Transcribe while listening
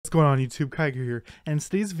going on YouTube? Kigerr here, and in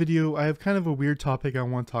today's video I have kind of a weird topic I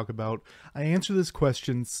want to talk about. I answer this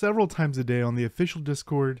question several times a day on the official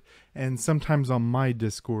Discord and sometimes on my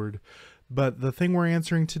Discord, but the thing we're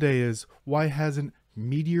answering today is why hasn't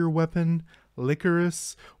Meteor Weapon,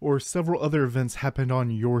 Licorice, or several other events happened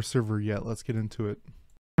on your server yet? Let's get into it.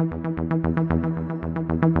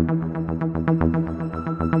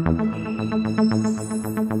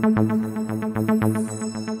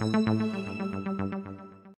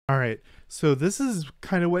 Alright, so this is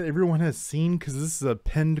kind of what everyone has seen because this is a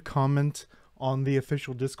pinned comment on the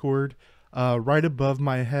official Discord. Right above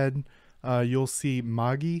my head, you'll see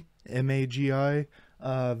Magi, M-A-G-I.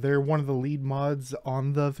 They're one of the lead mods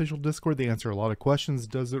on the official Discord. They answer a lot of questions,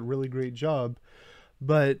 does a really great job.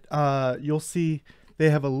 But you'll see they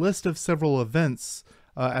have a list of several events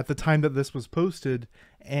at the time that this was posted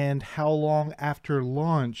and how long after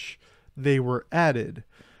launch they were added.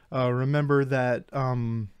 Remember that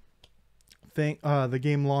the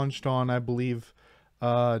game launched on, I believe,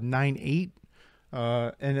 9/8,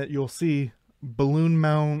 and you'll see Balloon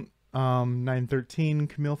Mount, 9/13,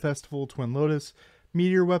 Camille Festival, Twin Lotus,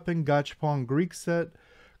 Meteor Weapon, Gachapon Greek Set,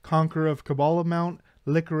 Conqueror of Kabbalah Mount,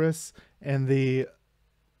 Licorice, and the,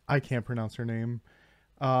 I can't pronounce her name,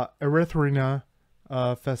 Erythrina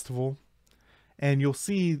Festival. And you'll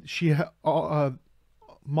see she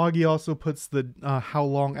Magi also puts the how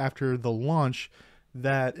long after the launch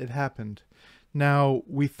that it happened. Now,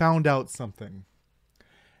 we found out something,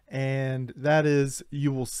 and that is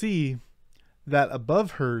you will see that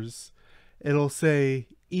above hers it'll say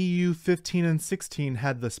EU 15 and 16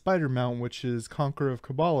 had the spider mount, which is Conqueror of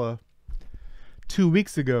Kabbalah, 2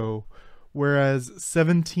 weeks ago, whereas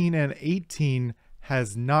 17 and 18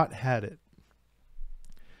 has not had it.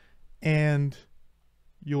 And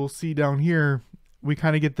you'll see down here we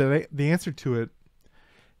kind of get the answer to it.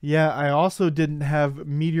 Yeah, I also didn't have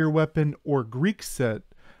Meteor Weapon or Greek Set,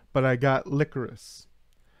 but I got Licorice.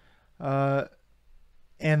 And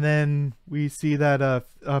then we see that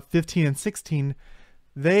 15 and 16,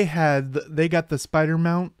 they got the spider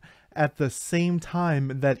mount at the same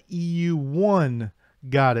time that EU1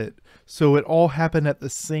 got it. So it all happened at the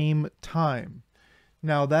same time.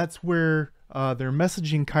 Now that's where their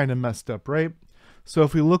messaging kind of messed up, right? So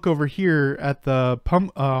if we look over here at the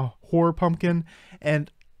horror pumpkin,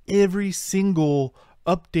 and every single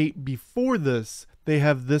update before this, they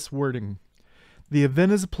have this wording. The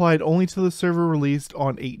event is applied only to the server released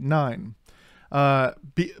on 8/9.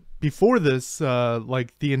 Before this,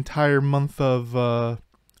 like the entire month of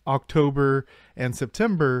October and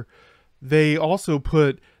September, they also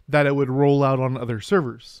put that it would roll out on other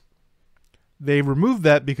servers. They removed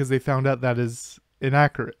that because they found out that is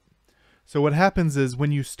inaccurate. So what happens is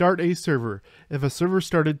when you start a server, if a server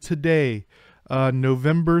started today,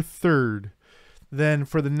 November 3rd, then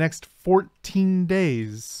for the next 14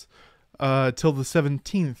 days till the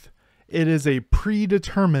 17th, it is a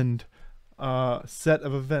predetermined set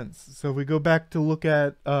of events. So if we go back to look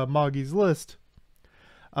at Magi's list,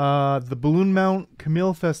 the Balloon Mount,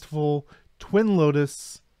 Camille Festival, Twin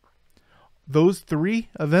Lotus, those 3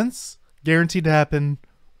 events guaranteed to happen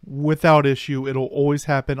without issue. It'll always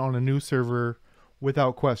happen on a new server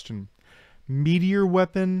without question. Meteor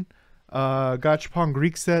Weapon, Gachapon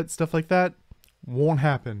Greek Set, stuff like that won't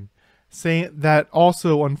happen. Saying that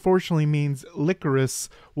also unfortunately means Licorice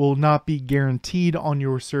will not be guaranteed on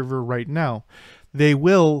your server right now. They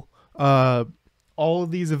will, all of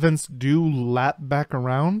these events do lap back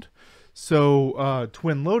around. So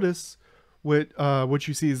Twin Lotus, which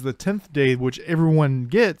you see is the 10th day, which everyone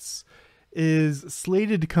gets, is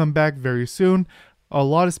slated to come back very soon. A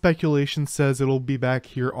lot of speculation says it'll be back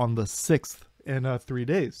here on the 6th in 3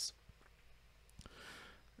 days.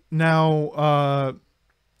 Now,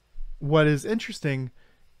 what is interesting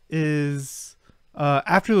is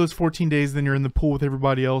after those 14 days, then you're in the pool with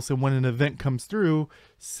everybody else, and when an event comes through,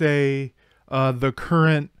 say the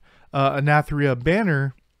current Anatheria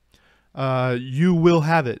banner, you will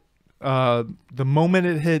have it. The moment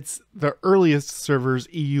it hits the earliest servers,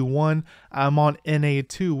 EU1, I'm on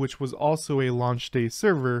NA2, which was also a launch day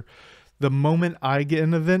server. The moment I get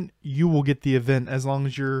an event, you will get the event as long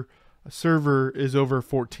as your server is over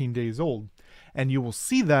 14 days old. And you will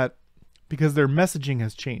see that because their messaging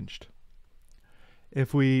has changed.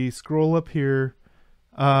 If we scroll up here,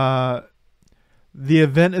 the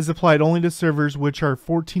event is applied only to servers which are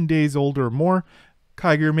 14 days old or more.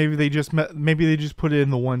 Kigerr, maybe they just put it in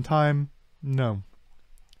the one time. No.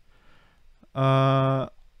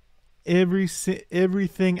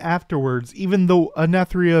 Everything afterwards, even the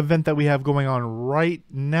Anatheria event that we have going on right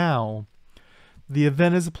now, The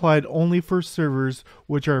event is applied only for servers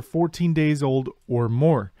which are 14 days old or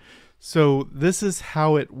more. So this is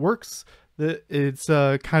how it works. It's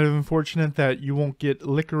kind of unfortunate that you won't get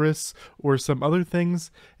licorice or some other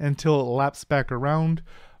things until it laps back around,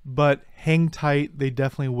 but hang tight, they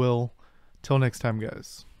definitely will. Till next time,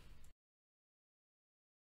 guys.